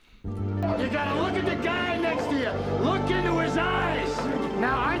gotta look at the guy next to you. Look into his eyes.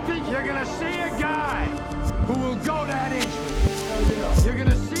 Now, I think you're gonna see a guy who will go that inch. You're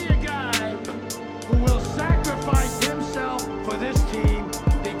gonna see a guy who will sacrifice himself for this team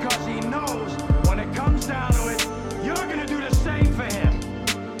because he knows when it comes down to it, you're gonna do the same for him.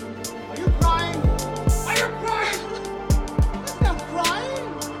 Are you crying? Are you crying? There's no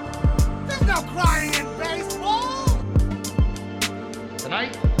crying. There's no crying in baseball.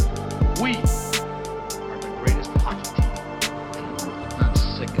 Tonight, we are the greatest hockey team. I'm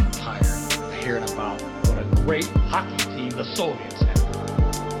sick and tired of hearing about what a great hockey team the Soviets have.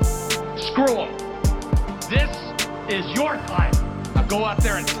 Screw them. This is your time. Now go out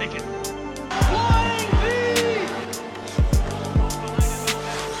there and take it. Flying V!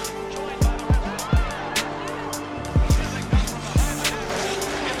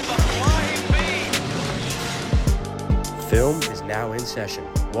 Film is now in session.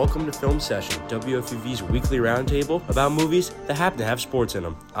 Welcome to Film Session, WFUV's weekly roundtable about movies that happen to have sports in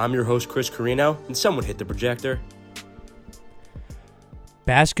them. I'm your host, Chris Carino, and someone hit the projector.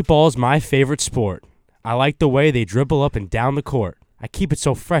 Basketball is my favorite sport. I like the way they dribble up and down the court. I keep it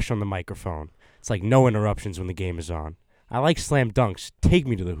so fresh on the microphone. It's like no interruptions when the game is on. I like slam dunks. Take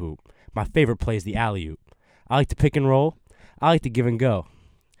me to the hoop. My favorite play is the alley-oop. I like to pick and roll. I like to give and go.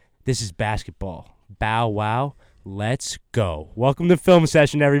 This is basketball. Bow wow. Let's go. Welcome to Film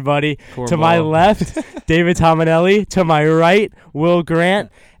Session, everybody. To my left, David Tominelli. To my right, Will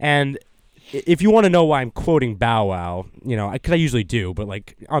Grant. And if you want to know why I'm quoting Bow Wow, you know, because I usually do, but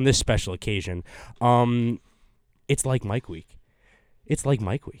like on this special occasion, it's like Mike Week. It's like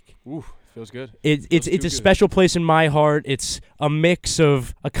Mike Week. Ooh, feels good. It's a special place in my heart. It's a mix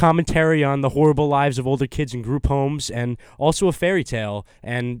of a commentary on the horrible lives of older kids in group homes and also a fairy tale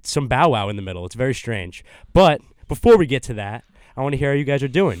and some Bow Wow in the middle. It's very strange. But before we get to that, I want to hear how you guys are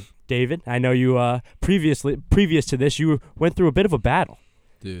doing. David, I know you previous to this, you went through a bit of a battle.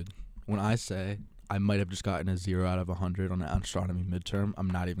 Dude, when I say I might have just gotten a 0 out of 100 on the astronomy midterm, I'm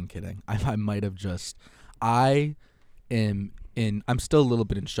not even kidding. I might have just... I'm still a little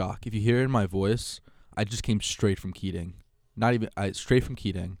bit in shock. If you hear it in my voice, I just came straight from Keating. Straight from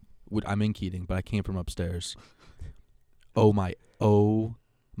Keating. I'm in Keating, but I came from upstairs. Oh my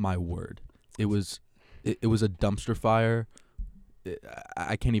word. It was a dumpster fire.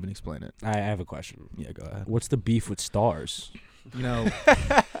 I can't even explain it. I have a question. Yeah, go ahead. What's the beef with stars? You know,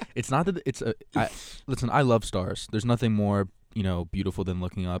 it's not that listen, I love stars. There's nothing more, you know, beautiful than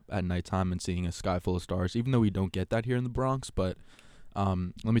looking up at nighttime and seeing a sky full of stars, even though we don't get that here in the Bronx. But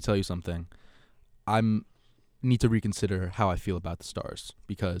let me tell you something. I need to reconsider how I feel about the stars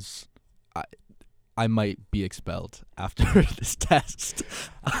because I might be expelled after this test.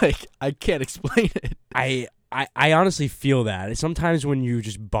 I can't explain it. I honestly feel that. Sometimes when you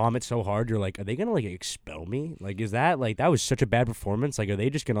just bomb it so hard, you're like, are they going to, like, expel me? Like, is that, like, that was such a bad performance? Like, are they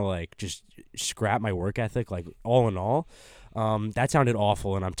just going to, like, just scrap my work ethic, like, all in all? That sounded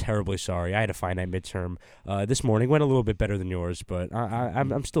awful, and I'm terribly sorry. I had a finite midterm this morning. Went a little bit better than yours, but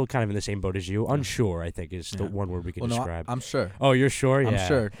I'm still kind of in the same boat as you. Unsure, I think, is the one word we can describe. I'm sure. Oh, you're sure? Yeah. I'm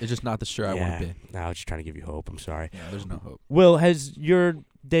sure. It's just not the sure I want to be. No, I was just trying to give you hope. I'm sorry. Yeah, there's no hope. Will, has your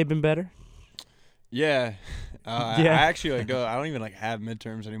day been better? Yeah. I actually I don't even have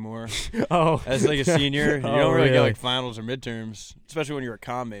midterms anymore. Oh. As like a senior, you don't really get finals or midterms, especially when you're a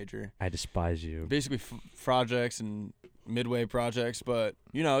comm major. I despise you. Basically projects and midway projects, but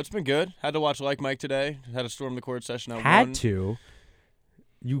you know, it's been good. Had to watch Like Mike today. Had to storm the court session.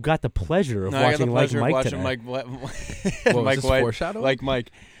 You got the pleasure of watching Like Mike today. Mike Mike White. Foreshadowing? Like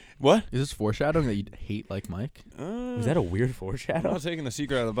Mike. What? Is this foreshadowing that you hate Like Mike? Was that a weird foreshadow? I'm not taking the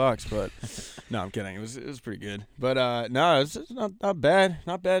secret out of the box, but no, I'm kidding. It was pretty good. But no, it's not bad.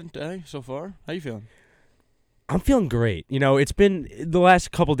 Not bad day so far. How you feeling? I'm feeling great. You know, it's been the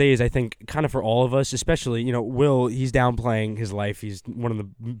last couple days, I think, kind of for all of us, especially, you know, Will, he's downplaying his life. He's one of the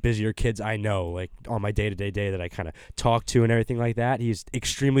busier kids I know, like on my day-to-day day that I kind of talk to and everything like that. He's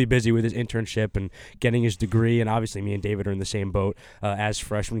extremely busy with his internship and getting his degree, and obviously me and David are in the same boat as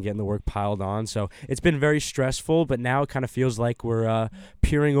freshmen, getting the work piled on. So it's been very stressful, but now it kind of feels like we're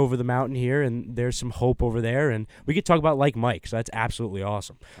peering over the mountain here, and there's some hope over there, and we could talk about Like Mike, so that's absolutely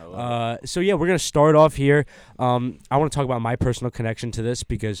awesome. So yeah, we're going to start off here. I want to talk about my personal connection to this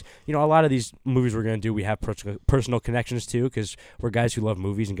because, you know, a lot of these movies we're going to do, we have personal connections to because we're guys who love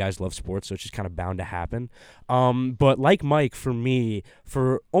movies and guys who love sports, so it's just kind of bound to happen. But Like Mike, for me,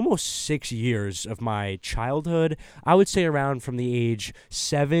 for almost 6 years of my childhood, I would say around from the age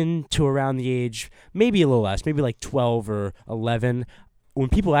 7 to around the age, maybe a little less, maybe like 12 or 11, when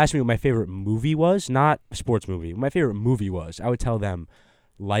people ask me what my favorite movie was, not a sports movie, what my favorite movie was, I would tell them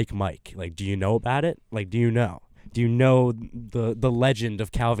Like Mike? Like, do you know about it? Like, do you know? Do you know the legend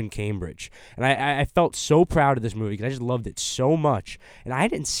of Calvin Cambridge? And I felt so proud of this movie because I just loved it so much. And I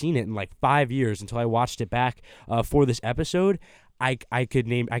hadn't seen it in like 5 years until I watched it back for this episode. I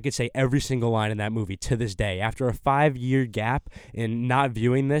could say every single line in that movie to this day. After a 5-year gap in not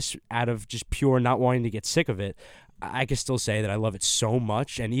viewing this out of just pure not wanting to get sick of it, I can still say that I love it so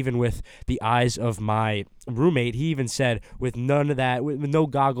much. And even with the eyes of my roommate, he even said with none of that, with no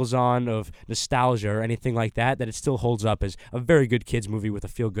goggles on of nostalgia or anything like that, that it still holds up as a very good kids movie with a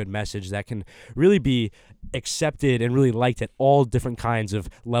feel-good message that can really be accepted and really liked at all different kinds of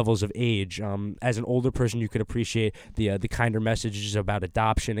levels of age. As an older person, you could appreciate the kinder messages about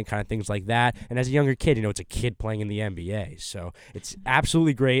adoption and kind of things like that. And as a younger kid, it's a kid playing in the NBA. So it's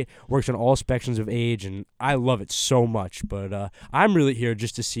absolutely great, works on all spectrums of age, and I love it so much. But I'm really here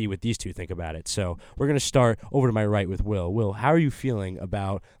just to see what these two think about it. So we're going to start over to my right with Will. Will, how are you feeling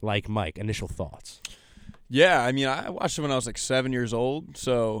about Like Mike? Initial thoughts? Yeah, I mean, I watched it when I was like 7 years old,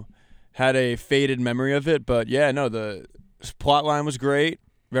 so had a faded memory of it. But yeah, no, the plot line was great,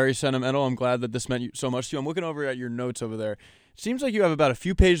 very sentimental. I'm glad that this meant so much to you. I'm looking over at your notes over there. It seems like you have about a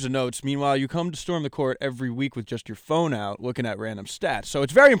few pages of notes. Meanwhile, you come to Storm the Court every week with just your phone out, looking at random stats. So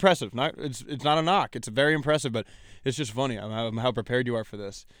it's very impressive. It's not a knock. It's very impressive, but it's just funny how prepared you are for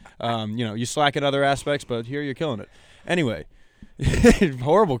this. You slack in other aspects, but here you're killing it. Anyway,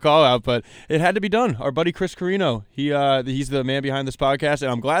 horrible call out, but it had to be done. Our buddy Chris Carino, he's the man behind this podcast, and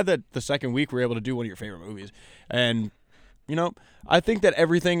I'm glad that the second week we're able to do one of your favorite movies. And I think that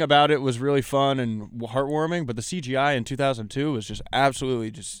everything about it was really fun and heartwarming, but the CGI in 2002 was just absolutely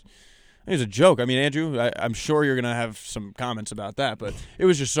it was a joke. I mean, Andrew, I'm sure you're gonna have some comments about that, but it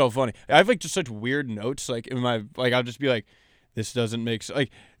was just so funny. I have just such weird notes. I'll just be like, this doesn't make sense.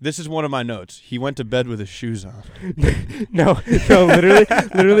 This is one of my notes. He went to bed with his shoes on. No,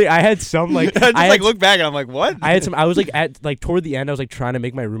 literally, I had some I look back and I'm like, what? I had some. I was toward the end, I was trying to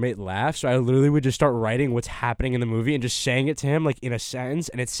make my roommate laugh, so I literally would just start writing what's happening in the movie and just saying it to him in a sentence,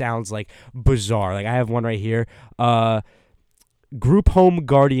 and it sounds bizarre. I have one right here. Group home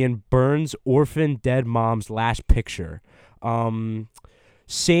guardian burns orphan dead mom's last picture.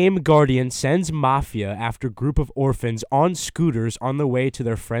 Same guardian sends mafia after group of orphans on scooters on the way to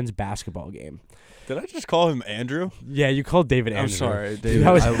their friend's basketball game. Did I just call him Andrew? Yeah, you called David Andrew. I'm sorry, David.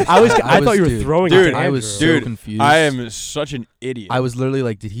 I thought you were throwing it to Andrew. I was so confused. I am such an idiot. I was literally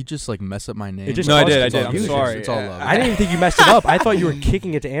like, did he just mess up my name? No, I did. I'm sorry. It's all love. I didn't even think you messed it up. I thought you were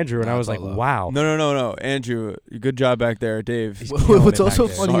kicking it to Andrew, and I was like, wow. No. Andrew, good job back there. Dave. What's also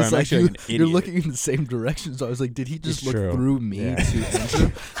funny is you're looking in the same direction, so I was like, did he just look through me to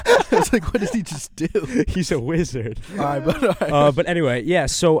Andrew? I was like, what did he just do? He's a wizard. All right. But anyway, yeah,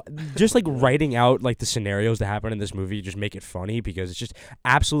 so just writing out the scenarios that happen in this movie just make it funny because it's just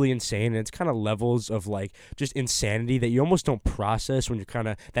absolutely insane, and it's kind of levels of just insanity that you almost don't process when you're kind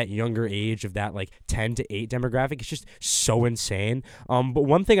of that younger age of that 10 to 8 demographic. It's just so insane. But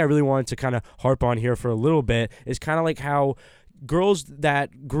one thing I really wanted to kind of harp on here for a little bit is kind of how girls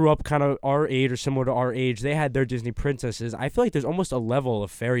that grew up kind of our age or similar to our age, they had their Disney princesses. I feel like there's almost a level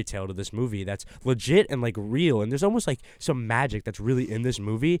of fairy tale to this movie that's legit and real, and there's almost some magic that's really in this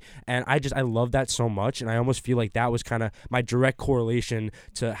movie, and I love that so much, and I almost feel like that was kind of my direct correlation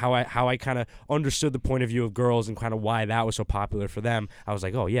to how I kind of understood the point of view of girls and kind of why that was so popular for them. I was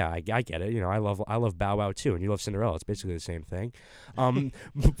like, oh yeah, I get it. I love Bow Wow too, and you love Cinderella. It's basically the same thing.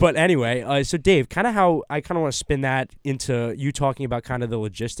 But anyway, so Dave, kind of how I kind of want to spin that into you talking about kind of the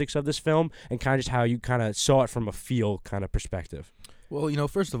logistics of this film and kind of just how you kind of saw it from a feel kind of perspective. Well,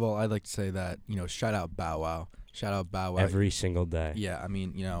 first of all, I'd like to say that, shout out Bow Wow. Shout out Bow Wow. Every single day. Yeah, I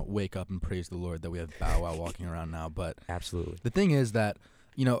mean, wake up and praise the Lord that we have Bow Wow walking around now. But absolutely. The thing is that,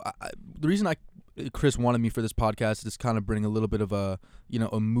 the reason Chris wanted me for this podcast is kind of bring a little bit of a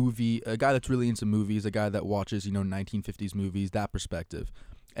movie, a guy that's really into movies, a guy that watches, 1950s movies, that perspective.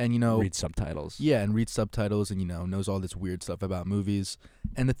 And, read subtitles. Yeah, and read subtitles and, knows all this weird stuff about movies.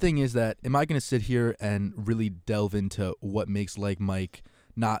 And the thing is that, am I going to sit here and really delve into what makes Like Mike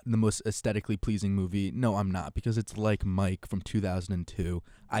not the most aesthetically pleasing movie? No, I'm not, because it's Like Mike from 2002.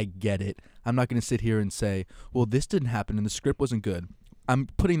 I get it. I'm not going to sit here and say, well, this didn't happen and the script wasn't good. I'm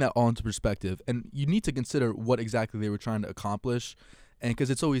putting that all into perspective. And you need to consider what exactly they were trying to accomplish, and because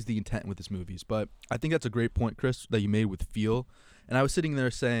it's always the intent with these movies. But I think that's a great point, Chris, that you made with feel. And I was sitting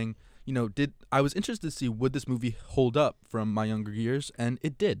there saying, I was interested to see would this movie hold up from my younger years, and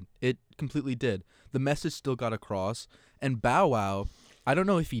it did. It completely did. The message still got across, and Bow Wow, I don't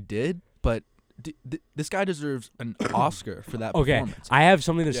know if he did, but this guy deserves an Oscar for that Okay, performance. I have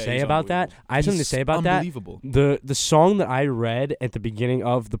something to Yeah, say he's about that. I have something to He's say about that. unbelievable. The song that I read at the beginning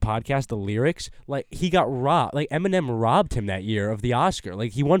of the podcast, the lyrics, like he got robbed. Like Eminem robbed him that year of the Oscar.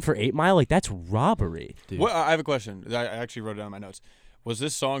 Like he won for 8 Mile. Like that's robbery. Dude. What, I have a question. I actually wrote it down in my notes. Was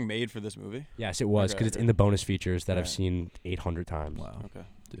this song made for this movie? Yes, it was because Okay, it's okay. in the bonus features that I've Right. seen 800 times. Wow. Okay.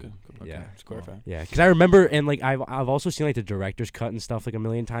 Dude. Okay. Yeah. Just clarify. Yeah, because I remember and like I've also seen like the director's cut and stuff like a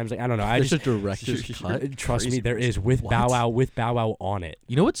million times. Like I don't know. I There's just a director's cut. trust me, Crazy there person. is with Bow What? Wow on it.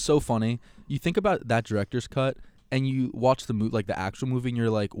 You know what's so funny? You think about that director's cut, and you watch the like the actual movie, and you're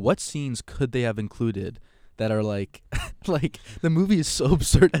like, what scenes could they have included that are like, like the movie is so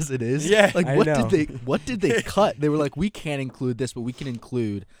absurd as it is. Yeah. Like I what know. did they cut? They were like, we can't include this, but we can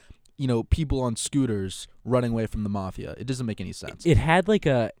include, people on scooters running away from the mafia. It doesn't make any sense. It had like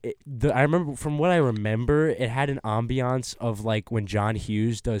I remember from what I remember, it had an ambiance of like when John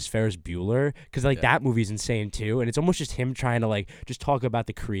Hughes does Ferris Bueller, because like that movie's insane too, and it's almost just him trying to like just talk about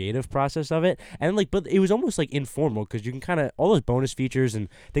the creative process of it, and like but it was almost like informal because you can kind of all those bonus features and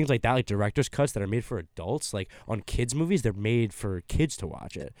things like that, like director's cuts that are made for adults, like on kids movies, they're made for kids to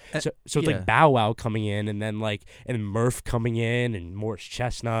watch it. So it's yeah. like Bow Wow coming in, and then like and Murph coming in, and Morris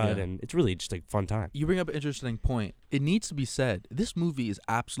Chestnut, Yeah. and it's really just like fun time. You bring up an interesting point. It needs to be said, this movie is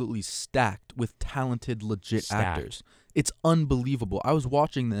absolutely stacked with talented, legit Stacked. actors. It's unbelievable. I was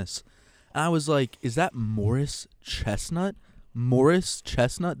watching this, and I was like, is that Morris Chestnut? Morris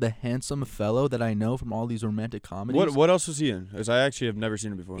Chestnut, the handsome fellow that I know from all these romantic comedies? What else was he in? Because I actually have never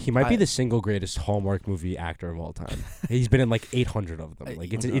seen him before. He might be I- the single greatest Hallmark movie actor of all time. He's been in like 800 of them.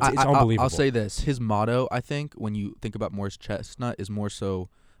 Like it's unbelievable. I'll say this. His motto, I think, when you think about Morris Chestnut, is more so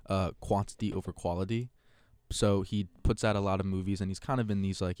quantity over quality. So he puts out a lot of movies, and he's kind of in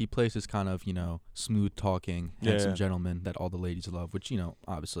these, like, he plays this kind of, smooth talking, handsome Yeah. gentleman that all the ladies love, which,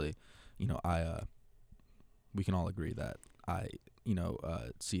 obviously, we can all agree that I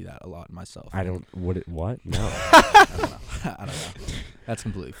see that a lot in myself. I don't. What? No. I don't know. That's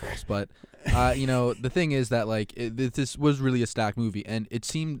completely false. But, the thing is that, like, this was really a stacked movie, and it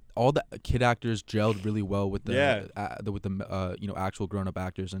seemed all the kid actors gelled really well with the actual grown-up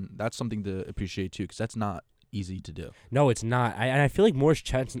actors, and that's something to appreciate, too, because that's not easy to do. No, it's not. I feel like Morris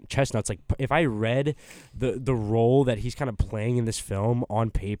Chestnut's like if I read the role that he's kind of playing in this film on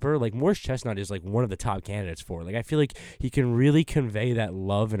paper, like Morris Chestnut is like one of the top candidates for. Like I feel like he can really convey that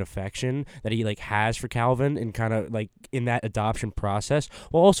love and affection that he like has for Calvin and kind of like in that adoption process,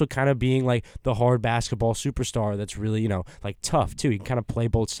 while also kind of being like the hard basketball superstar that's really like tough too. He can kind of play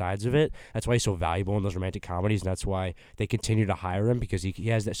both sides of it. That's why he's so valuable in those romantic comedies, and that's why they continue to hire him because he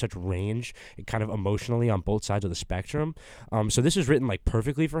has that such range, kind of emotionally on both sides of the spectrum. So this is written like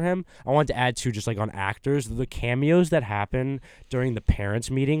perfectly for him. I wanted to add too, just like on actors, the cameos that happen during the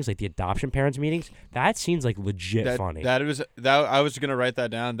parents meetings, like the adoption parents meetings, that seems like legit funny. I was gonna write that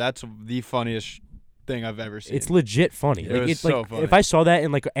down. That's the funniest thing I've ever seen. It's legit funny. It Like was it's so like funny. if I saw that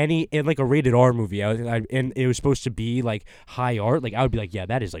in like a rated R movie, and it was supposed to be like high art, like I would be like, yeah,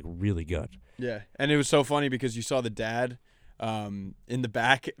 that is like really good. Yeah, and it was so funny because you saw the dad in the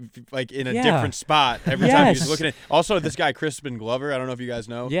back, like in a Yeah. different spot every time he was Yes. looking at. Also, this guy Crispin Glover, I don't know if you guys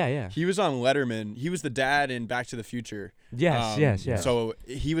know. Yeah. He was on Letterman. He was the dad in Back to the Future. Yes. So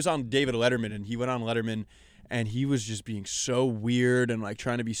he was on David Letterman, and he went on Letterman, and he was just being so weird and like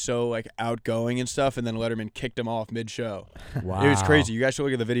trying to be so like outgoing and stuff. And then Letterman kicked him off mid-show. Wow. It was crazy. You guys should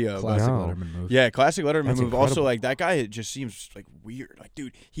look at the video. Classic No. Letterman move. Yeah, classic Letterman That's move. Also, incredible. like that guy, it just seems like weird. Like,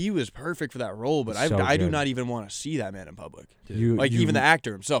 dude, he was perfect for that role, but So I do good. not even want to see that man in public. You, Like you- even the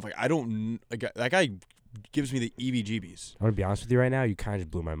actor himself. Like I don't like that guy gives me the EBGBs. I'm gonna be honest with you right now. You kind of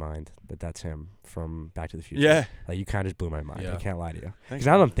just blew my mind that that's him from Back to the Future. Yeah. Like you kind of just blew my mind. Yeah. I can't lie to you. Thanks, Because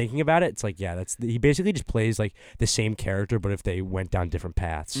now that man. I'm thinking about it, it's like he basically just plays like the same character, but if they went down different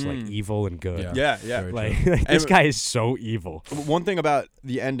paths, like evil and good. Yeah. Yeah. Very Like, true. this And- guy is so evil. One thing about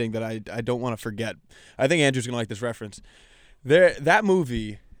the ending that I don't want to forget. I think Andrew's gonna like this reference. That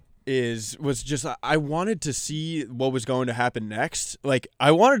movie was just I wanted to see what was going to happen next. Like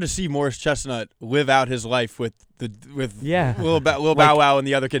I wanted to see Morris Chestnut live out his life with Yeah. Lil Bow Wow and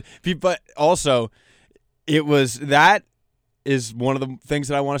the other kid. But also, that is one of the things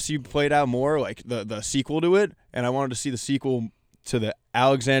that I want to see played out more, like the sequel to it. And I wanted to see the sequel to the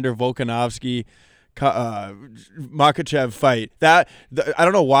Alexander Volkanovski Makachev fight. I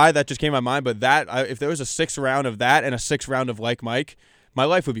don't know why that just came to my mind, but if there was a 6th round of that and a 6th round of Like Mike, my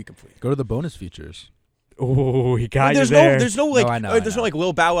life would be complete. Go to the bonus features. Oh, he got you There's there. there's no like, No, I know, there's I no know. like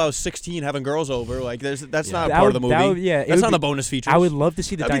Lil Bow Wow 16 having girls over. Like, that's not That part would- of the movie. that would- yeah, it that's would not be- the bonus features. I would love to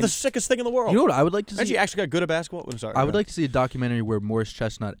see the That'd be the sickest thing in the world. You know what I would like to And see? she actually got good at basketball. I'm sorry. I would like to see a documentary where Morris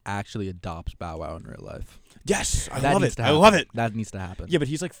Chestnut actually adopts Bow Wow in real life. Yes, I That love needs it. to I happen. love it. That needs to happen. Yeah, but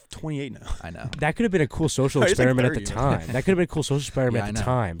he's like 28 now. I know. That could have been a cool social Oh, he's like experiment at the 30. time. That could have been a cool social experiment Yeah, I at the know.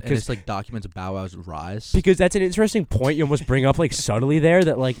 time. And Because it's like documents Bow Wow's rise. Because that's an interesting point you almost bring up like subtly there,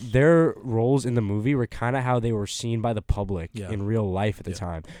 that like their roles in the movie were kind of how they were seen by the public Yeah. in real life at the Yeah.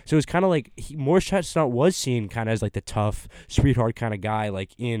 time. So it was kind of like Morris Chestnut was seen kind of as like the tough sweetheart kind of guy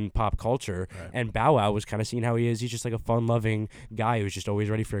like in pop culture, Right. and Bow Wow was kind of seen how he is. He's just like a fun-loving guy who's just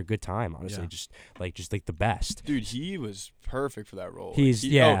always ready for a good time, honestly. Yeah. Just like the best. Dude, he was perfect for that role. He's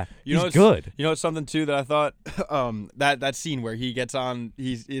Like, yeah, you know he's what's- good. You know, it's something too that I thought that scene where he gets on,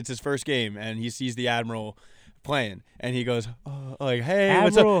 it's his first game and he sees the Admiral playing and he goes like, hey,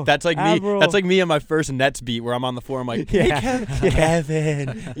 what's Admiral, up? That's like Admiral. me. That's like me on my first Nets beat where I'm on the floor. I'm like, hey, Yeah.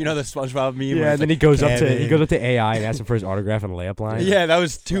 Kevin. You know the SpongeBob meme. where Yeah, it's and then like, he goes up to Kevin. AI and asks him for his autograph and layup line. Yeah, that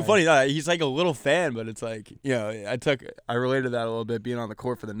was too funny. He's like a little fan, but it's like, you know, I related to that a little bit being on the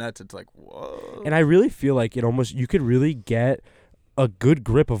court for the Nets. It's like, whoa. And I really feel like it almost, you could really get a good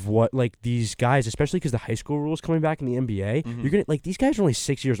grip of what like these guys, especially because the high school rules coming back in the NBA. Mhm. You're gonna like these guys are only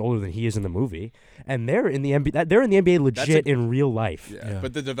 6 years older than he is in the movie, and they're in the NBA. They're in the NBA legit in real life. Yeah, Yeah.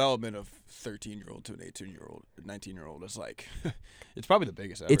 but the development of 13-year-old to an 18-year-old, 19-year-old is like, it's probably the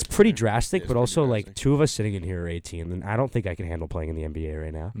biggest ever. It's pretty Yeah, drastic, it's but pretty also like drastic. two of us sitting in here are 18, and I don't think I can handle playing in the NBA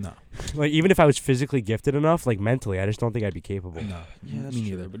right now. No. Like even if I was physically gifted enough, like mentally, I just don't think I'd be capable. No. Yeah, that's Me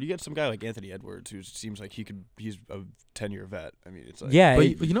true. neither. But you get some guy like Anthony Edwards who seems like he's a 10-year vet. I mean, it's like, Yeah, But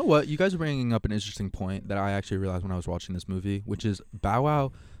it- you know what? You guys are bringing up an interesting point that I actually realized when I was watching this movie, which is Bow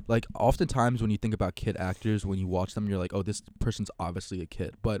Wow. Like, oftentimes when you think about kid actors, when you watch them, you're like, oh, this person's obviously a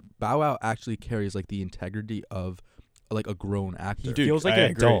kid. But Bow Wow actually carries, like, the integrity of, like, a grown actor. he Dude, feels like I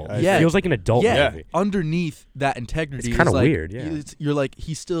an agree. adult. I He agree. feels like an adult yeah, movie. underneath that integrity, It's kinda is, like, weird, yeah. you're like,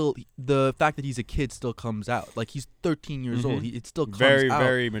 he's still, the fact that he's a kid still comes out. Like, he's 13 years old. Mhm. It still comes very, out.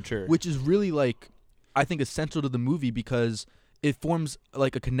 very mature. Which is really, like, I think essential to the movie because it forms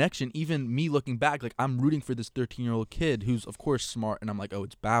like a connection. Even me looking back, like I'm rooting for this 13-year-old kid who's of course smart, and I'm like, oh,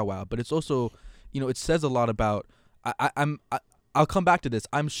 it's Bow Wow. But it's also, you know, it says a lot about. I'll come back to this.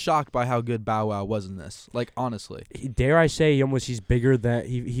 I'm shocked by how good Bow Wow was in this. Like honestly, Dare I say, he's bigger than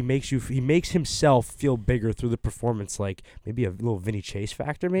he makes himself feel bigger through the performance. Like maybe a little Vinny Chase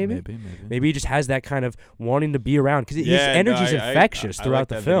factor, maybe he just has that kind of wanting to be around because his energy's infectious I throughout like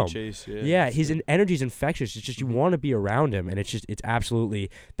the that film. Vinny Chase, Yeah, his energy's infectious. It's just you want to be around him, and it's absolutely,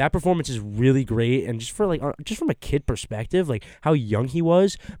 that performance is really great. And just for like just from a kid perspective, like how young he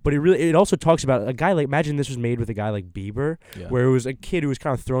was, but it also talks about a guy like, imagine this was made with a guy like Bieber, Yeah. where it was a kid who was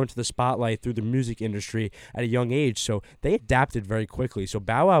kind of thrown to the spotlight through the music industry at a young age. So they adapted very quickly. So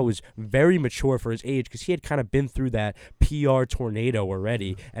Bow Wow was very mature for his age because he had kind of been through that PR tornado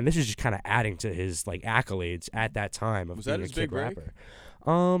already, and this is just kind of adding to his like accolades at that time of Was that being his a kid big break? rapper.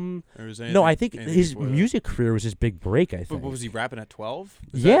 Or was No, I think anything his before that? music career was his big break. I But think. was he rapping at 12?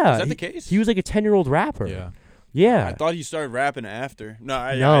 Yeah, Is that the he- case? He was like a 10-year-old rapper. Yeah. Yeah. I thought he started rapping after. No,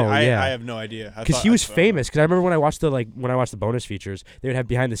 I have no idea. Because he was famous. Because I remember when I watched the bonus features, they would have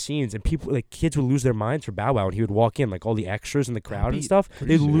behind the scenes, and people like kids would lose their minds for Bow Wow, and he would walk in like all the extras in the crowd and be stuff. pretty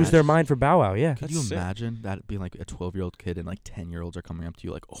They'd lose their nuts. mind for Bow Wow. Yeah. Could That's you sick. imagine that being like a 12-year-old kid and like 10-year-olds are coming up to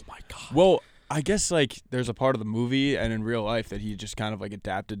you like, oh my god. Well, I guess like there's a part of the movie and in real life that he just kind of like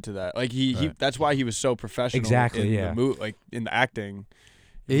adapted to that. Like he Right. that's why he was so professional. Exactly, In yeah. like in the acting,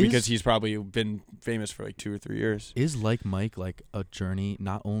 Is- because he's probably been famous for like 2 or 3 years. Is Like Mike like a journey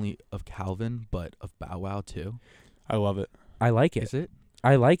not only of Calvin but of Bow Wow too? I love it. I like it. Is it?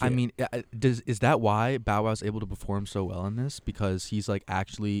 I like it. I mean, is that why Bow Wow's able to perform so well in this? Because he's like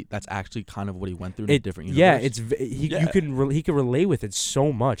that's actually kind of what he went through in a different universe. Yeah, it's he Yeah. he can relate with it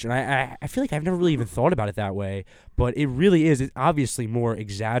so much, and I feel like I've never really even thought about it that way, but it really is. It's obviously more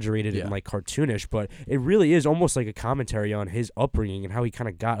exaggerated Yeah. and like cartoonish, but it really is almost like a commentary on his upbringing and how he kind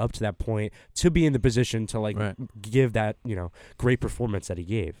of got up to that point to be in the position to like Right. give that great performance that he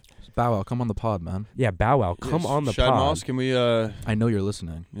gave. Bow Wow, come on the pod, man. Yeah, Bow Wow, come on the Shad pod. Moss, can we I know you're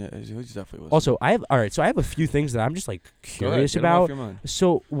listening. yeah, he's definitely listening. Also, I have a few things that I'm just like Go ahead, curious get 'em off about. your mind.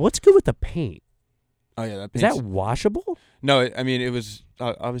 So, what's good with the paint? Oh yeah, that Is paint's- that washable? No, I mean it was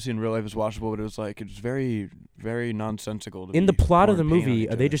obviously in real life it was washable, but it was very, very nonsensical. To In the be plot of the pouring paint on movie, each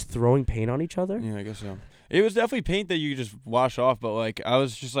are they other. just throwing paint on each other? Yeah, I guess so. It was definitely paint that you could just wash off, but like I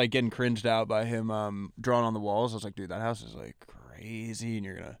was just like getting cringed out by him drawing on the walls. I was like, dude, that house is like crazy, and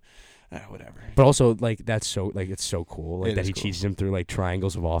you're gonna. Whatever. But also, like, that's so, like, it's so cool. Like, It that is he cool. teaches him through, like,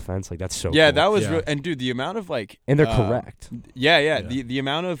 triangles of offense. Like, that's so Yeah, cool. that was Yeah. and dude, the amount of like And they're correct. Yeah. Yeah. The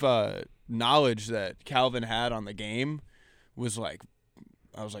amount of knowledge that Calvin had on the game was like,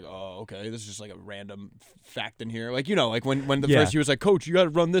 I was like, oh, okay, this is just like a random fact in here. Like, like when the Yeah. first he was like, Coach, you got to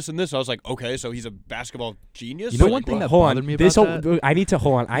run this and this. I was like, okay, so he's a basketball genius. You know Like, one thing that hold bothered on. me This about whole, that? I need to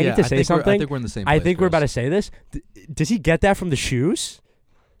hold on. I need to say something. I think we're in the same I place, think we're about to Chris. say this. Does he get that from the shoes?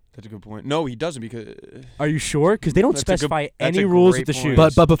 That's a good point. No, he doesn't because Are you sure? Because they don't That's a good- specify that's any a rules great with the point.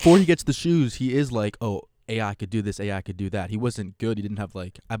 shoes. But before he gets the shoes, he is like, oh, AI could do this, AI could do that. He wasn't good. He didn't have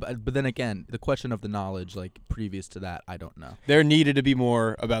like. But then again, the question of the knowledge, like previous to that, I don't know. there needed to be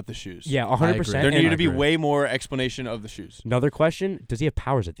more about the shoes. yeah, I 100%. agree. There And needed to be agree. way more explanation of the shoes. another question: does he have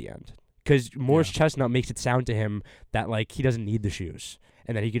powers at the end? Because Morris Yeah. Chestnut makes it sound to him that like he doesn't need the shoes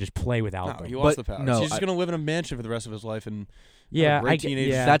and that he could just play without No, them. he lost But the powers. no, He's just I- gonna live in a mansion for the rest of his life and yeah, great I get. teenage-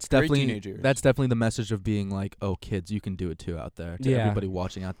 Yeah, That's Great definitely teenage years. the message of being like, oh, kids, you can do it too out there. To Yeah. everybody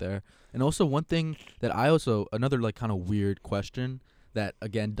watching out there. And also one thing that another like kind of weird question that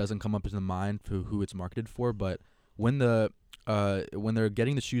again doesn't come up in the mind for who it's marketed for, but when they're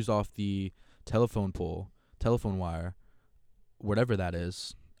getting the shoes off the telephone wire, whatever that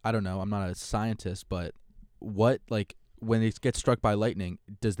is, I don't know. I'm not a scientist, but what like when it gets struck by lightning,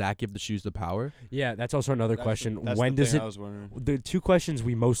 does that give the shoes the power? yeah. That's also another That's question. the When does thing it? I was wondering. The two questions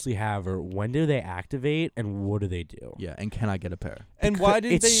we mostly have are when do they activate and what do they do? Yeah, and can I get a pair? And why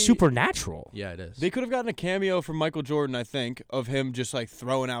did it's they? supernatural. Yeah, it is. They could have gotten a cameo from Michael Jordan, I think, of him just like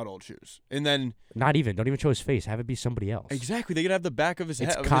throwing out old shoes, and then Don't even show his face. Have it be somebody else. exactly they could have the back of his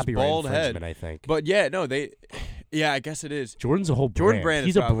It's head, of his copyright bald infringement, head. I think. But yeah, no, yeah, I guess it is. Jordan's a whole Jordan brand. Brand is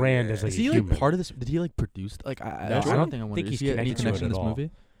He's a probably- brand yeah. as like Is a he like human. part of this? Did he like produce? Like I No, don't Jordan? think I want Think to. he's Is he any connected to connection it in this at all.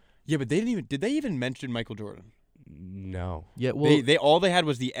 movie? Yeah, but they didn't even. Did they even mention Michael Jordan? No. Yeah. Well, They all they had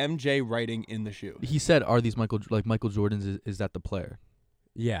was the MJ writing in the shoe. he said, "Are these Michael Jordans? Is that the player?"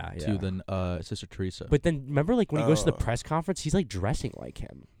 Yeah. To the Sister Teresa. But then remember, like when he goes to the Oh. press conference, he's like dressing like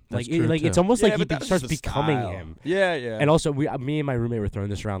him. That's Like, true, like it's too. almost Yeah, like he but that was starts just the becoming style. him. Yeah, yeah. And also, me and my roommate were throwing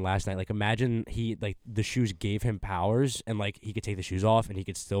this around last night. Like, imagine the shoes gave him powers, and like he could take the shoes off, and he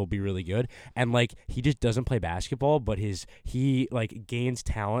could still be really good. And like he just doesn't play basketball, but he like gains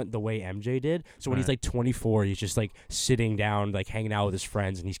talent the way MJ did. So when he's Right. like 24, he's just like sitting down, like hanging out with his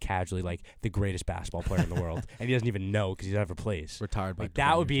friends, and he's casually like the greatest basketball player in the world, and he doesn't even know because he never plays. retired by Like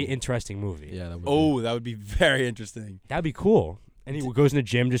that would be an 20 years interesting movie. old. Yeah. That would Oh, that would be very interesting. That'd be cool. And he goes in the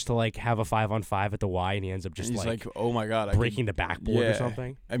gym just to like have a 5-on-5 at the Y, and he ends up just And he's like, like, oh my god, breaking the backboard or yeah.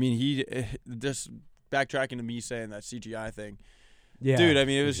 something. I mean, he just backtracking to me saying that CGI thing. Yeah, Dude, I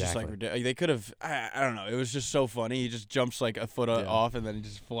mean, it was just exactly. like ridiculous. They could have. I don't know. It was just so funny. He just jumps like a foot Yeah. off and then he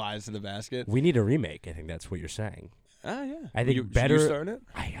just flies to the basket. We need a remake. I think that's what you're saying. Ah, yeah. I think you, better- You starting it?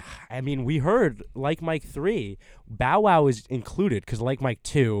 I mean, we heard Like Mike 3, Bow Wow is included because Like Mike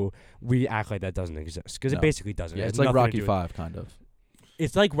 2, we act like that doesn't exist because No. it basically doesn't. Yeah, It it's has like nothing to Rocky do with- 5, kind of.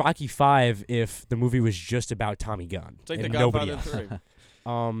 It's like Rocky 5 if the movie was just about Tommy Gunn. It's like and the nobody Godfather else. 3.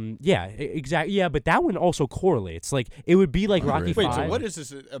 Yeah, exactly. Yeah, but that one also correlates. Like it would be like Rocky Wait, 5. Wait, so what is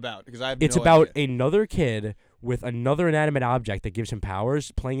this about? Because I have It's no about idea. another kid with another inanimate object that gives him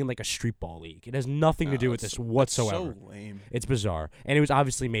powers playing in like a street ball league. It has nothing to do with that's- this whatsoever. That's so lame. It's bizarre, and it was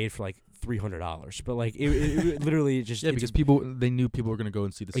obviously made for like $300, but like it literally just Yeah, it's because a- they knew people were gonna go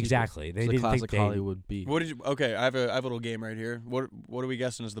and see the sequel. exactly they It's a didn't classic think they. Hollywood beat. What did you? Okay, I have a little game right here. What are we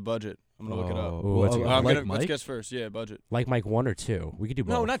guessing is the budget? I'm gonna look it up. Ooh, what's it- I'm like gonna, let's Mike? guess first. Yeah, budget. Like Mike 1 or 2, we could do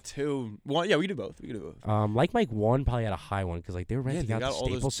both. No, not 2. 1. Yeah, we can do both. We can do both. Like Mike 1 probably had a high one because like they were Yeah, renting they out the got all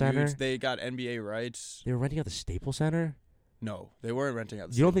those Staples Center. dudes. They got NBA rights. They were renting out the Staples Center. No, they weren't renting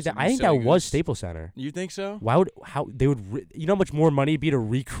out. The You don't think Staples that? I think Center. that was Staples Center. You think so? Why would they would? You know how much more money it'd be to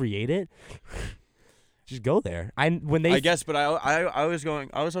recreate it? Just go there. When they I guess, but I was going.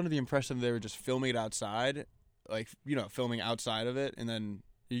 I was under the impression they were just filming it outside, like filming outside of it, and then.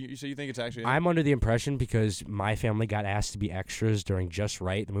 So you think it's actually? I'm under the impression because my family got asked to be extras during Just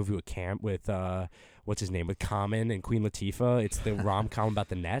Right, the movie with what's his name, with Common and Queen Latifah. It's the rom-com about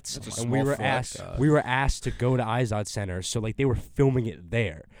the Nets, That's a and we small were flex. asked to go to Izod Center, so like they were filming it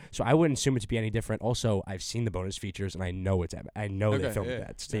there. So I wouldn't assume it to be any different. Also, I've seen the bonus features, and I know they Okay, filmed yeah, it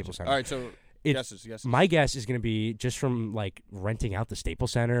at Staples Center. All right, so It's- guesses. My guess is going to be just from like renting out the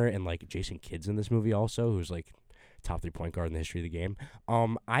Staples Center and like Jason Kidd's in this movie also, who's like top 3 point guard in the history of the game.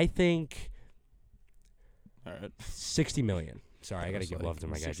 I think All right. 60 million. Sorry, I got to was give like love to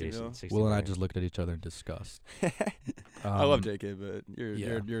my guy 60 Jason. mil? 60 Will and I million. just looked at each other in disgust. I love Um, JK, but you're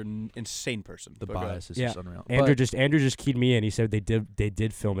yeah. you're an insane person. The But go ahead. bias is Yeah. just unreal. Andrew But, just keyed me in. He said they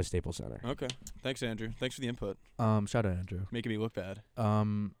did film at Staples Center. Okay. Thanks, Andrew. Thanks for the input. shout out Andrew. Making me look bad.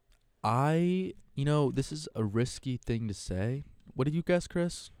 This is a risky thing to say. What did you guess,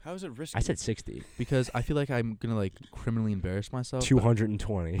 Chris? How is it risky? I said 60. Because I feel like I'm gonna like criminally embarrass myself. but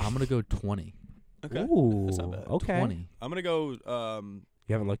 220. I'm gonna go 20. Okay. Ooh. That's not bad. Okay. 20. I'm gonna go.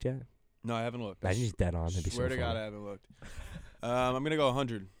 You haven't looked yet? No, I haven't looked. Imagine he's dead on. That'd be Swear so to God, I funny. haven't looked. I'm gonna go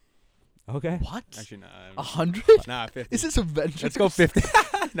 100. Okay. What? Actually, nah. 100? Nah, 50. Is this Avengers? Let's go 50.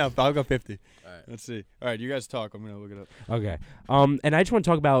 No, I'll go 50. All right. Let's see. All right, you guys talk. I'm gonna look it up. Okay. And I just want to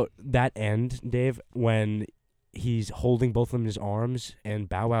talk about that end, Dave, when he's holding both of them in his arms and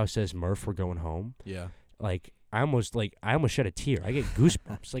Bow Wow says, "Murph, we're going home." Yeah. Like I almost shed a tear. I get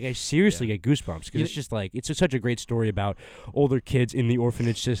goosebumps. Like I seriously get goosebumps because it's just like it's just such a great story about older kids in the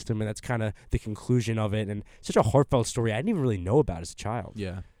orphanage system, and that's kind of the conclusion of it, and such a heartfelt story I didn't even really know about as a child.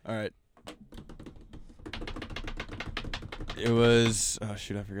 Yeah. All right. It was. Oh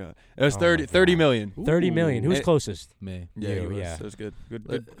shoot, I forgot. It was Oh 30 my 30 God. million. 30 million. Who's It- closest? Me. Yeah, You, it was. yeah. That was good.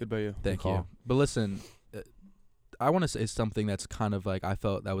 Good by you. Thank call. you. But listen, I want to say something that's kind of like I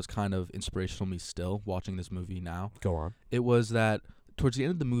felt that was kind of inspirational to me still watching this movie now. Go on. It was that towards the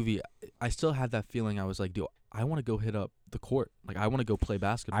end of the movie, I still had that feeling. I was like, dude, I want to go hit up the court. Like, I want to go play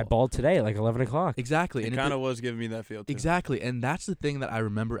basketball. I balled today at like 11 o'clock. Exactly. It And kind of was giving me that feel too. Exactly. And that's the thing that I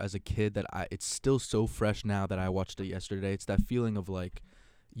remember as a kid that it's still so fresh now that I watched it yesterday. It's that feeling of like,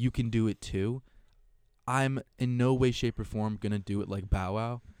 you can do it too. I'm in no way, shape, or form going to do it like Bow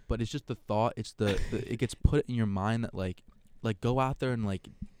Wow. But it's just the thought. It's the it gets put in your mind that like go out there and like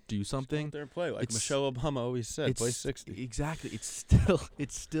do Just go something. out there and play like It's- Michelle Obama always said. Play 60. Exactly. It's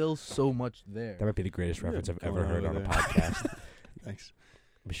still so much there. That might be the greatest reference I've going ever heard over on a there. podcast. Thanks.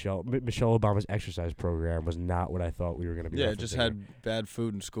 Michelle Obama's exercise program was not what I thought we were going to be. Yeah, it just referencing here. had bad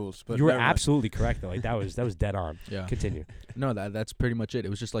food in schools. But You were never mind. absolutely correct though. Like that was dead on. Yeah. Continue. No, that's pretty much it. It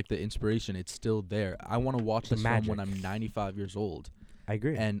was just like the inspiration. It's still there. I want to watch The this film when magic. I'm 95 years old, I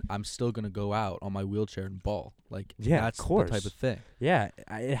agree. and I'm still gonna go out on my wheelchair and ball. Like, Yeah, that's of course. the type of thing. Yeah,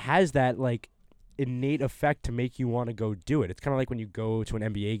 it has that like innate effect to make you want to go do it. It's kind of like when you go to an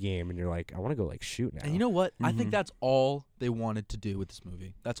NBA game and you're like, I want to go like shoot now. And you know what? I think Mhm. that's all they wanted to do with this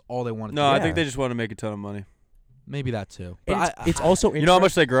movie. That's all they wanted. No, to do. I Yeah. think they just want to make a ton of money. Maybe that too. And But it's also You know how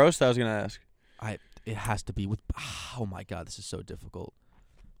much they grossed? I was gonna ask. it has to be with. Oh my God, this is so difficult.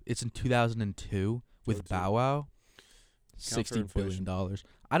 It's in 2002 with 02. Bow Wow. Count for $60 inflation. billion.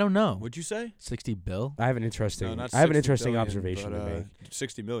 I don't know. What'd you say? 60 bill? I have an interesting. No, not I have an 60 interesting billion, observation but, to make.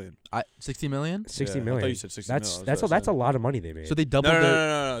 60 million. 60 million? 60 yeah, I million. thought you said 60 That's mil. that's what I a said. lot of money they made. So they No, doubled no, their.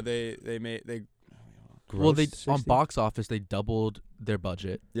 no, no. They made. Well, they Gross on 60? box office they doubled their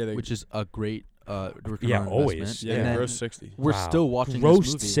budget, Yeah, they. which is a great return Yeah, on always. investment. Yeah, and they then grossed 60. we're Wow. still watching Grossed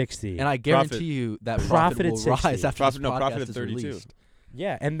this movie, 60. and I guarantee Profit. you that Profit profit at will 60. rise after Profit- this no, podcast profit at is 32. released.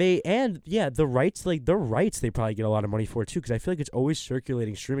 Yeah, and the rights they probably get a lot of money for too because I feel like it's always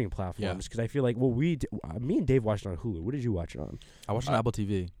circulating streaming platforms because I feel like me and Dave watched it on Hulu. What did you watch it on? I watched it on Apple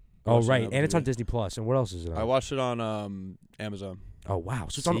TV. Oh watched it on right, Apple and it's on TV. Disney Plus. And what else is it on? I watched it on Amazon. Oh wow,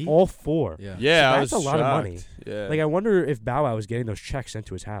 so it's See? on all four. Yeah, Yeah, So I that's was a lot of money. shocked. Yeah. Like I wonder if Bow Wow was getting those checks sent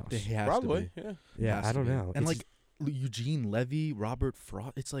to his house. It has Probably. to be. Yeah. Yeah, Has I to don't be. know. And It's- like Eugene Levy, Robert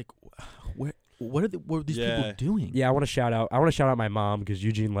Frost. It's like, what are these people Yeah. doing? yeah, I want to shout out my mom because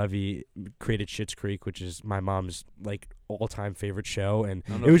Eugene Levy created Schitt's Creek, which is my mom's like all-time favorite show, and I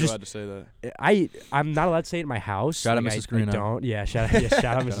don't know it if was you're just allowed to say that. I'm not allowed to say it in my house. Shout out Like, Mrs. I Carino. don't. Yeah, shout out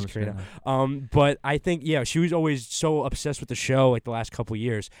Mrs. Carino. Carino. But I think she was always so obsessed with the show like the last couple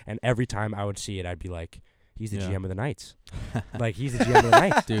years, and every time I would see it, I'd be like, he's the Yeah. GM of the Knights. Like he's the GM of the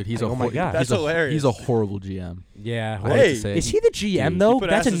Knights. Dude, he's Like, a oh my God. That's hilarious. He's a horrible GM. Yeah. I hate Hey, to say it. Is he the GM Dude, though? he put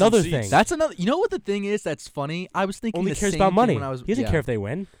That's asses in another seats. thing. That's another. You know what the thing is? That's funny. I was thinking Only the cares same about thing money. when I was. He doesn't yeah. care if they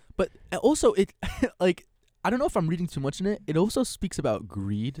win. But also, it like I don't know if I'm reading too much in it. It also speaks about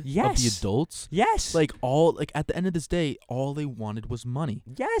greed of the Yes. adults. Yes. Like at the end of this day, all they wanted was money.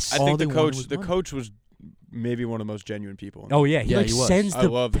 yes. I all think they the wanted coach was the money. coach was maybe one of the most genuine people. Oh yeah, he Yeah, like he was. sends I the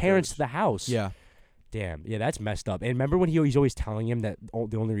love the parents coach. to the house. Yeah. Damn. Yeah, that's messed up. And remember when he's always telling him that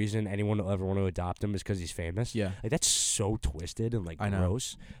the only reason anyone will ever want to adopt him is because he's famous? Yeah. Like that's so twisted and like I know.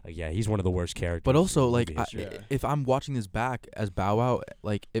 gross. Like yeah, he's one of the worst characters. But also, in like, movie history. Yeah. if I'm watching this back as Bow Wow,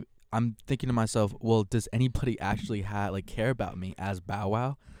 like, I'm thinking to myself, well, does anybody actually care about me as Bow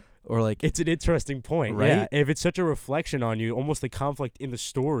Wow, or like, It's an interesting point, Right? Yeah, if it's such a reflection on you, almost the conflict in the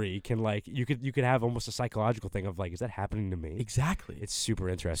story can like you could have almost a psychological thing of like, is that happening to me? exactly? It's super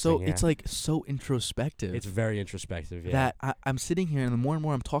interesting. So yeah. it's like so introspective. it's very introspective. Yeah. that I'm sitting here, and the more and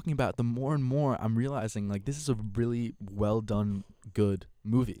more I'm talking about, it, the more and more I'm realizing like this is a really well done, good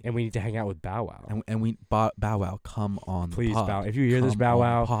movie. And we need to hang out with Bow Wow. And we Bow Wow, come on, Please, the pod. Bow. If you hear this, Come Bow on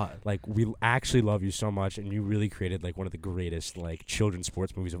Wow, the pod. like we actually love you so much, and you really created like one of the greatest like children's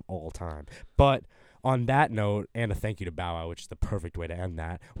sports movies of all time. But on that note, and a thank you to Bow Wow, which is the perfect way to end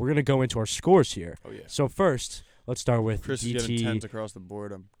that, we're gonna go into our scores here. Oh yeah. So first, let's start with Chris is DT. getting tens across the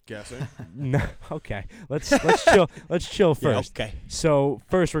board. I'm guessing. No, okay. Let's chill. Let's chill first. Yeah, okay. So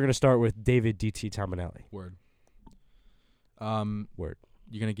first, we're gonna start with David DT Tominelli. Word. Word.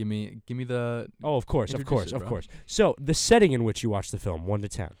 You're gonna give me the Oh, of course, Introduce it, bro. So the setting in which you watched the film, 1 to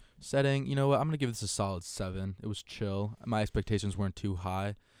 10. setting. You know what? I'm gonna give this a solid 7. It was chill. My expectations weren't too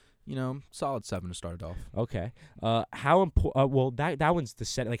high. You know, solid 7 to start it off. Okay. How important? Well, that one's the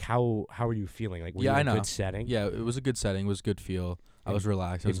setting. Like, how are you feeling? Like, were you in I a know. good setting? Yeah, it was a good setting. It was a good feel. I was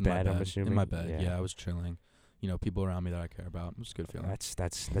relaxed. I in was in bed, my I'm bed. assuming? In my bed. Yeah. Yeah, I was chilling. You know, people around me that I care about. It was a good feeling.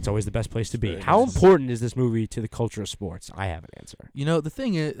 That's always the best place to be. Very How nice. important is this movie to the culture of sports? I have an answer. You know, the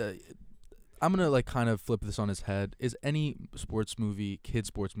thing is, I'm gonna like kind of flip this on his head. Is any sports movie, kid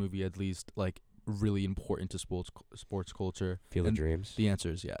sports movie at least, like really important to sports culture? Field of And Dreams. The answer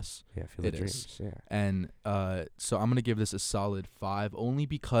is yes. Yeah, Field of it Dreams. is. Yeah. And so I'm gonna give this a solid 5, only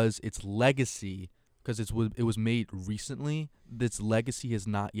because its legacy, because it was made recently. Its legacy is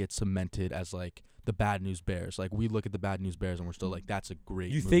not yet cemented as like the Bad News Bears. Like we look at the Bad News Bears and we're still like, that's a great.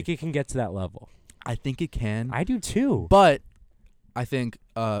 You movie. think it can get to that level? I think it can. I do too. But I think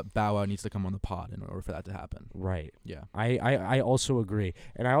Bow Wow needs to come on the pod in order for that to happen. Right. Yeah. I also agree,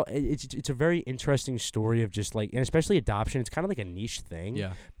 and it's a very interesting story of just like, and especially adoption. It's kind of like a niche thing.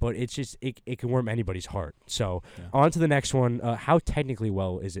 Yeah. But it's just it can warm anybody's heart. So Yeah. on to the next one. How technically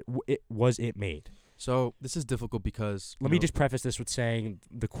well is it? Was it made? So this is difficult because Let me just preface this with saying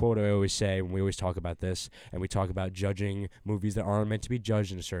the quote I always say when we always talk about this, and we talk about judging movies that aren't meant to be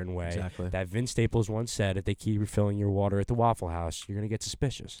judged in a certain way. Exactly. That Vince Staples once said, if they keep refilling your water at the Waffle House, you're gonna get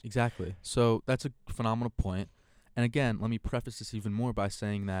suspicious. Exactly. So that's a phenomenal point. And again, let me preface this even more by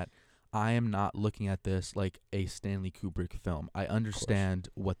saying that I am not looking at this like a Stanley Kubrick film. I understand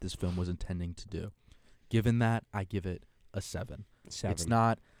what this film was intending to do. Given that, I give it a 7. 7. It's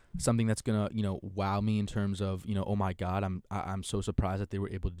not something that's gonna, wow me in terms of, oh my God, I'm so surprised that they were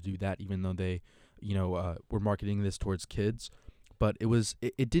able to do that, even though they, were marketing this towards kids. But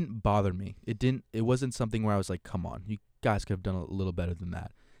it didn't bother me. It wasn't something where I was like, come on, you guys could have done a little better than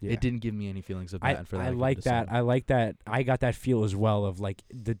that. Yeah. It didn't give me any feelings of that. And for that, I like that. I like that. I got that feel as well of like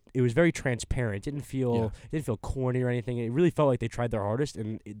it was very transparent. It didn't feel corny or anything. It really felt like they tried their hardest,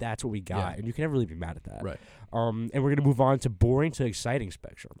 and that's what we got. Yeah. And you can never really be mad at that. Right. And we're gonna move on to boring to exciting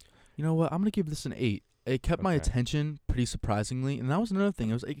spectrum. You know what? I'm gonna give this an 8. It kept my Okay. attention pretty surprisingly, and that was another thing.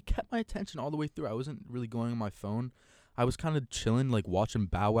 It kept my attention all the way through. I wasn't really going on my phone. I was kind of chilling, like watching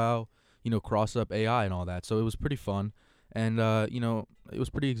Bow Wow, cross up AI and all that. So it was pretty fun, and it was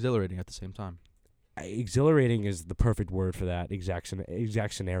pretty exhilarating at the same time. Exhilarating is the perfect word for that exact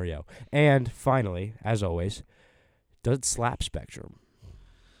scenario. And finally, as always, does it slap spectrum?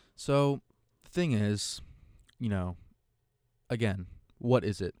 So the thing is, again, what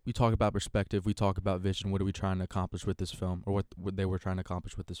is it? We talk about perspective. We talk about vision. What are we trying to accomplish with this film, or what they were trying to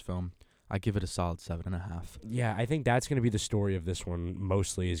accomplish with this film? I give it a solid 7.5. Yeah, I think that's going to be the story of this one.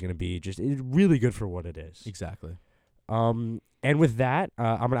 Mostly is going to be just it's really good for what it is. Exactly. And with that,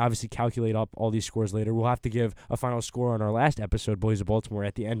 I'm going to obviously calculate up all these scores later. We'll have to give a final score on our last episode, Boys of Baltimore,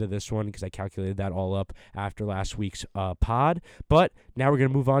 at the end of this one because I calculated that all up after last week's pod. But now we're going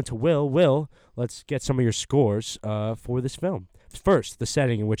to move on to Will. Will, let's get some of your scores for this film. First, the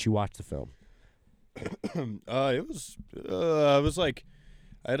setting in which you watched the film. It was like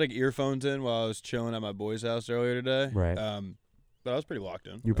I had like earphones in while I was chilling at my boy's house earlier today. Right. But I was pretty locked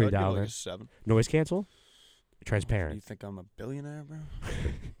in. You were pretty I'd give it dialed like in? a 7. Noise cancel? You Transparent. think I'm a billionaire, bro?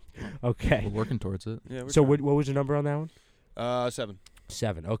 Okay. We're working towards it. Yeah. So what was your number on that one? 7.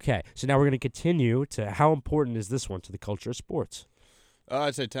 7. Okay. So now we're going to continue to how important is this one to the culture of sports?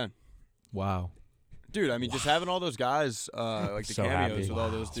 I'd say 10. Wow. Dude, I mean, just having all those guys, like the So cameos happy. with all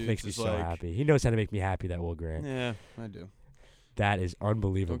those dudes, Makes me is so like, happy. He knows how to make me happy, that Will Grant. Yeah, I do. That is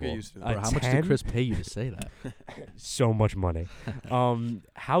unbelievable. Don't get used to it. A Bro, how much 10? did Chris pay you to say that? So much money.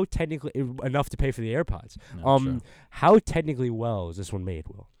 How technically enough to pay for the AirPods? No, sure. How technically well is this one made,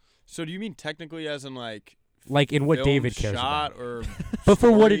 Will? So do you mean technically as in like Like in what film David cares shot about? or But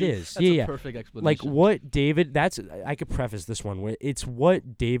for what it story? is, That's yeah. a perfect explanation. Like what David, I could preface this one with, it's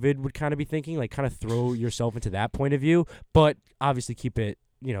what David would kind of be thinking, like kind of throw yourself into that point of view, but obviously keep it,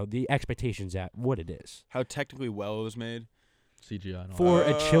 the expectations at what it is. How technically well it was made? CGI. And all For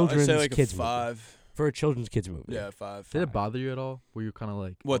that. a children's I'd say like kids a movie. 5. For a children's kids movie. Yeah, 5. Did it bother you at all? Were you kind of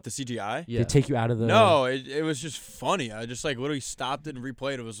like, What, the CGI? yeah? Did it take you out of the? No, it was just funny. I just like literally stopped it and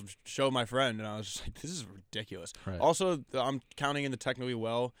replayed it. It was show my friend, and I was just like, this is ridiculous. Right. Also, I'm counting in the technically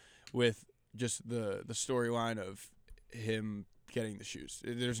well with just the storyline of him getting the shoes.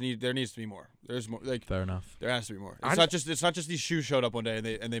 There needs to be more. There's more. Like Fair enough. there has to be more. It's not just these shoes showed up one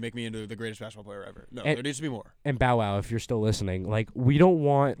day and they make me into the greatest basketball player ever. No, there needs to be more. And Bow Wow, if you're still listening, like we don't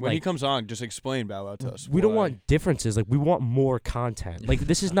want When he like comes on, just explain Bow Wow to us. we don't why. want differences. Like we want more content. Like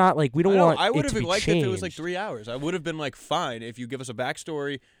this is not like we don't want I would it to have be liked changed. if it was like 3 hours. I would have been like fine if you give us a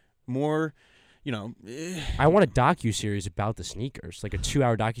backstory, more, you know. I want a docu-series about the sneakers, like a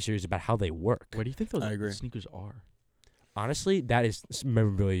 2-hour docu-series about how they work. Where do you think those I agree. sneakers are? Honestly, that is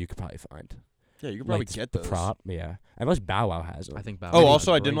memorabilia you could probably find. Yeah, you could probably Like, get the those. prop, yeah. Unless Bow Wow has them. I think. Bow Oh, Wow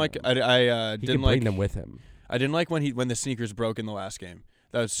also, I would didn't bring like. them. I he didn't could like. bring them with him. I didn't like when the sneakers broke in the last game.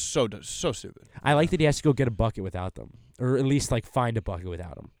 That was so stupid. I like that he has to go get a bucket without them, or at least like find a bucket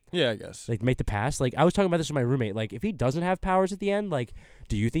without them. Yeah, I guess. Like make the pass. Like I was talking about this with my roommate. Like if he doesn't have powers at the end, like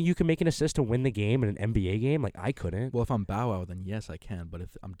do you think you can make an assist to win the game in an NBA game? Like I couldn't. Well, if I'm Bow Wow, then yes, I can. But if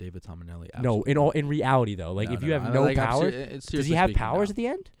I'm David Tominelli, No, in reality though, like if you have no powers, does he have powers at the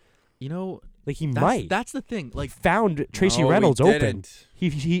end? You know, Like he might. That's the thing. Like, Found Tracy No, he Reynolds open. didn't.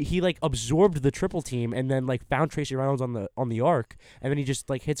 He like absorbed the triple team and then like found Tracy Reynolds on the arc and then he just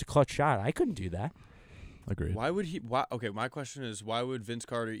like hits a clutch shot. I couldn't do that. agreed. Why would he? Why? Okay, my question is, why would Vince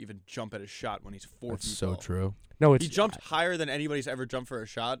Carter even jump at a shot when he's 4 That's feet so tall? true. No, it's He jumped higher than anybody's ever jumped for a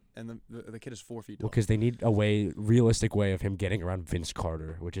shot, and the kid is 4 feet tall. because they need a realistic way of him getting around Vince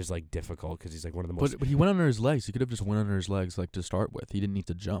Carter, which is like difficult because he's like one of the most. But he went under his legs. He could have just went under his legs like to start with. He didn't need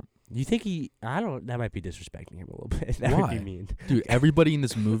to jump. You think he? I don't. That might be disrespecting him a little bit. That Why? would be mean. Dude, everybody in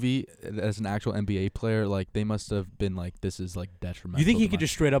this movie, as an actual NBA player, like they must have been like, this is like detrimental. You think he to could my-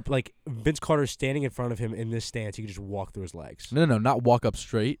 just straight up like Vince Carter standing in front of him in this stance? He could just walk through his legs. No, not walk up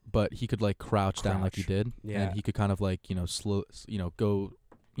straight, but he could like crouch down like he Crouch. did, Yeah. and he could kind of like slow, go,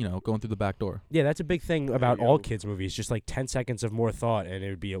 going through the back door. Yeah, that's a big thing about you all go. kids movies. Just like 10 seconds of more thought, and it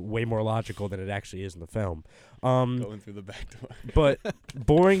would be way more logical than it actually is in the film. Going through the back door. But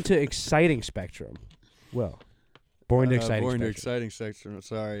boring to exciting spectrum. Well, boring to exciting boring spectrum. to exciting section.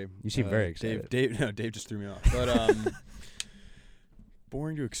 Sorry. You seem very excited. Dave just threw me off. But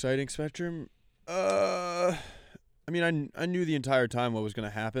boring to exciting spectrum. I mean, I knew the entire time what was going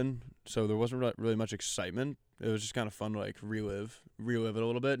to happen, so there wasn't really much excitement. It was just kind of fun to like relive it a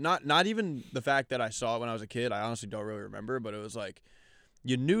little bit. Not even the fact that I saw it when I was a kid. I honestly don't really remember, but it was like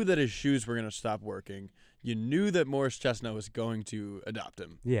you knew that his shoes were going to stop working. You knew that Morris Chestnut was going to adopt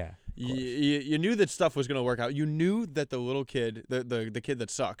him. Yeah. You knew that stuff was going to work out. You knew that the little kid, the kid that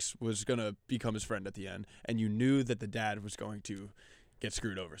sucks, was going to become his friend at the end, and you knew that the dad was going to get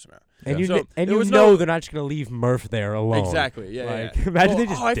screwed over somehow. And So you there know was no- they're not just gonna leave Murph there alone. Exactly. Yeah. Like, yeah. imagine they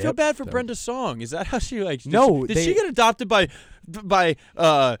just I feel dip. bad for Brenda Song. Is that how she like? No, Did she get adopted by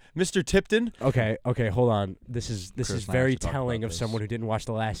Mr. Tipton? Okay, hold on. This is Chris and I very actually talked telling about of this. someone who didn't watch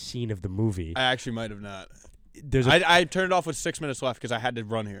the last scene of the movie. I actually might have not. There's I turned it off with 6 minutes left because I had to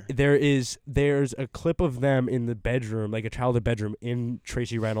run here. there's a clip of them in the bedroom, like a childhood bedroom in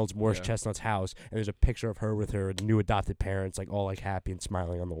Tracy Reynolds, Morris Yeah. Chestnut's house, and there's a picture of her with her new adopted parents, like all like happy and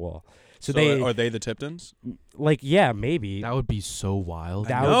smiling on the wall. So they are they the Tiptons? like yeah maybe That would be so wild.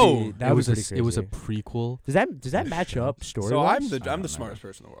 that know. would be that it would was be a pretty it was a crazy. prequel. Does that match up story? So I'm don't the know. smartest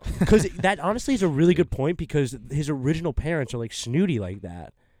person in the world. because that honestly is a really good point because his original parents are like snooty like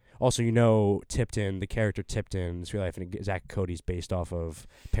that. Also, Tipton, the character Tipton, in real life, and Zach Cody's based off of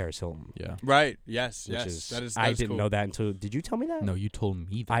Paris Hilton. Yeah. Right. Yes. Which Yes. is, That is. I is didn't cool. know that until. Did you tell me that? No, you told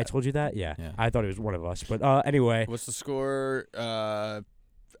me that. I told you that. Yeah. Yeah. I thought it was one of us, but anyway. What's the score?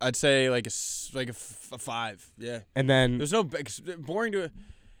 I'd say like a 5. Yeah. And then There's no boring to.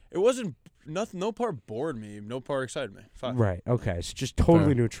 It wasn't nothing. No part bored me. No part excited me. 5. right, okay, so just totally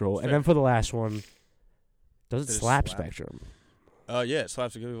Fair. neutral. And Fair. then for the last one, does it Does it slap slap? spectrum? Yeah. It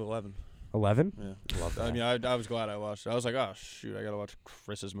slaps a good 11. 11. Yeah. Love that. I mean, I was glad I watched it. I was like, oh shoot, I gotta watch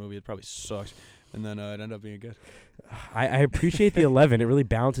Chris's movie. It probably sucks. And then it ended up being good. I appreciate the 11. It really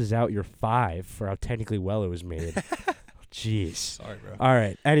balances out your 5 for how technically well it was made. Jeez. Sorry, bro. All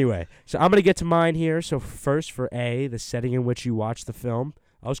right. Anyway, so I'm gonna get to mine here. So first, for A, the setting in which you watched the film.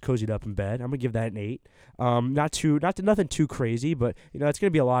 I was cozied up in bed. I'm gonna give that an 8. Nothing too crazy, but that's gonna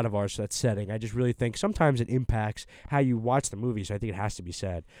be a lot of ours. So that setting, I just really think sometimes it impacts how you watch the movie. So I think it has to be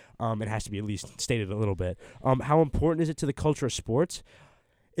said. It has to be at least stated a little bit. How important is it to the culture of sports?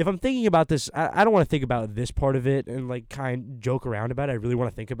 if I'm thinking about this, I don't want to think about this part of it and like joke around about it. I really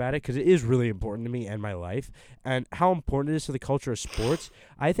want to think about it because it is really important to me and my life and how important it is to the culture of sports.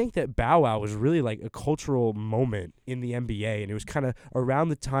 I think that Bow Wow was really like a cultural moment in the NBA, and it was kind of around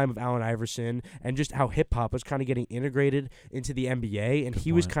the time of Allen Iverson and just how hip hop was kind of getting integrated into the NBA, and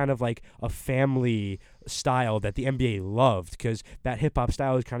he was kind of like a family style that the NBA loved because that hip hop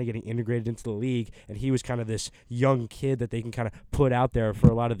style was kind of getting integrated into the league, and he was kind of this young kid that they can kind of put out there for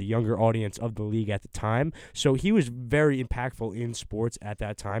a lot of the younger audience of the league at the time. So he was very impactful in sports at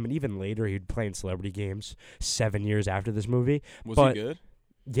that time, and even later he'd play in celebrity games 7 years after this movie. Was he good?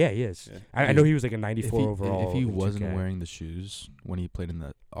 Yeah, he is. Yeah. I know he was like a 94 overall. If he in wasn't 2K. wearing the shoes when he played in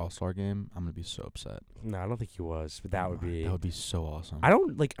the All-Star game, I'm gonna be so upset. No, I don't think he was, but that would be so awesome. I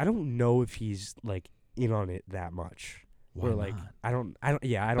don't know if he's like in on it that much. Why Or like not? I don't Bow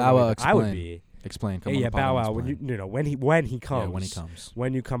know. Wow, I would explain. be. Explain. Come Yeah, on the Bow pod Wow. and When explain. when he comes. Yeah, when he comes.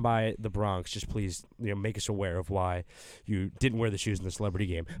 When you come by the Bronx, just please make us aware of why you didn't wear the shoes in the celebrity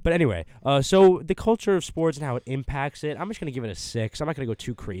game. But anyway, so the culture of sports and how it impacts it, I'm just gonna give it a 6. I'm not gonna go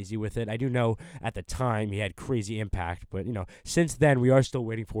too crazy with it. I do know at the time he had crazy impact, but since then we are still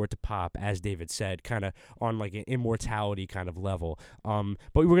waiting for it to pop, as David said, kind of on like an immortality kind of level. But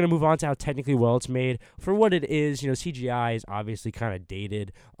we're gonna move on to how technically well it's made. For what it is, CGI is obviously kind of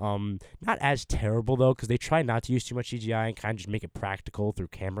dated. Not as terrible though, because they try not to use too much CGI and kind of just make it practical through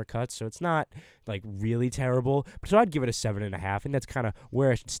camera cuts, so it's not like really terrible. So I'd give it a 7.5, and that's kind of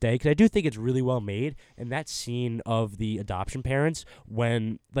where I should stay because I do think it's really well made. And that scene of the adoption parents,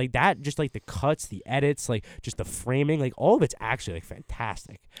 when like that, just like the cuts, the edits, like just the framing, like all of it's actually like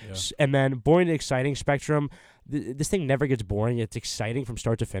fantastic. Yeah. And then boring and exciting spectrum. This thing never gets boring. It's exciting from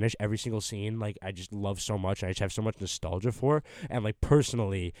start to finish. Every single scene, like I just love so much, and I just have so much nostalgia for. And like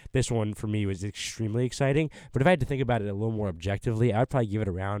personally, this one for me was extremely exciting. But if I had to think about it a little more objectively, I'd probably give it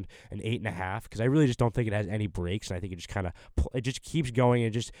around an 8.5 because I really just don't think it has any breaks, and I think it just kind of it just keeps going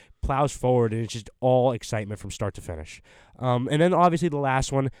and just plows forward, and it's just all excitement from start to finish. And then obviously the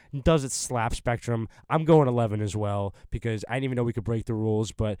last one does its slap spectrum. I'm going 11 as well because I didn't even know we could break the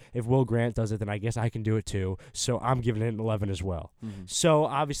rules, but if Will Grant does it, then I guess I can do it too. So I'm giving it an 11 as well. Mm-hmm. So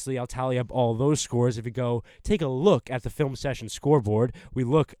obviously I'll tally up all those scores. If you go take a look at the film session scoreboard, we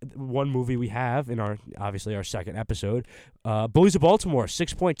look at one movie we have in our second episode, Bullies of Baltimore,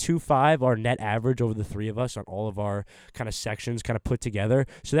 6.25, our net average over the three of us on all of our kind of sections kind of put together.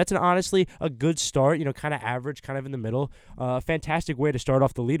 So that's honestly a good start, kind of average, kind of in the middle. Fantastic way to start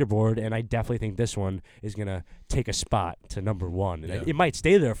off the leaderboard, and I definitely think this one is going to take a spot to number 1. And it might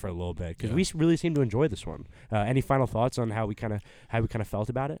stay there for a little bit because we really seem to enjoy this one. Any final thoughts on how we kind of felt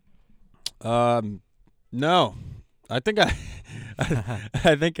about it? No, I think I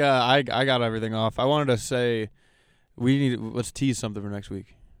got everything off. I wanted to say let's tease something for next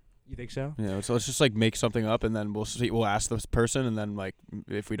week. You think so? Yeah, so let's just like make something up, and then we'll ask this person, and then like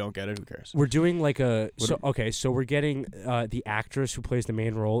if we don't get it, who cares? We're doing like so we're getting the actress who plays the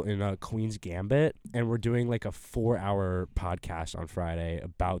main role in Queen's Gambit, and we're doing like a 4-hour podcast on Friday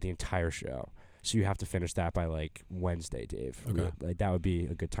about the entire show. So you have to finish that by like Wednesday, Dave. Okay. Like that would be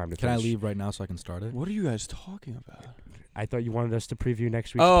a good time to Can I finish. leave right now so I can start it? What are you guys talking about? I thought you wanted us to preview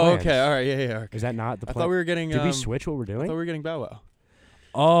next week's Oh, plans. okay, all right, yeah. Okay. Is that not the I plan? thought we were getting. Did we switch what we're I doing? thought we were getting Bow Wow.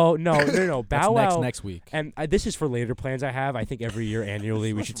 Oh, no. That's Bow Wow. next week. And this is for later plans I have. I think every year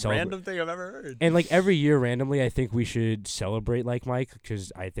annually we should celebrate. Random thing I've ever heard. And like every year randomly, I think we should celebrate like Mike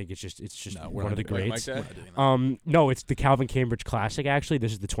because I think it's just No, we're one not of the doing Mike greats. Day? No, it's the Calvin Cambridge Classic. Actually,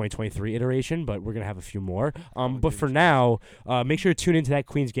 this is the 2023 iteration, but we're gonna have a few more. But for now, make sure to tune into that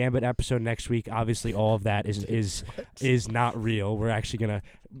Queen's Gambit episode next week. Obviously, all of that is not real. We're actually gonna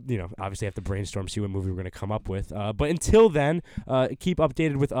obviously have to brainstorm, see what movie we're gonna come up with. But until then, keep updated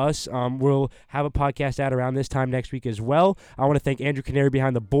with us. We'll have a podcast out around this time next week as well. I want to thank Andrew Canary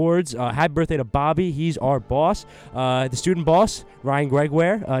behind the boards. Happy birthday to Bobby. He's our boss. The student boss, Ryan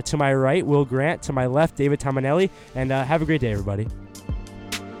Gregware. To my right, Will Grant. To my left, David Tominelli. And have a great day, everybody.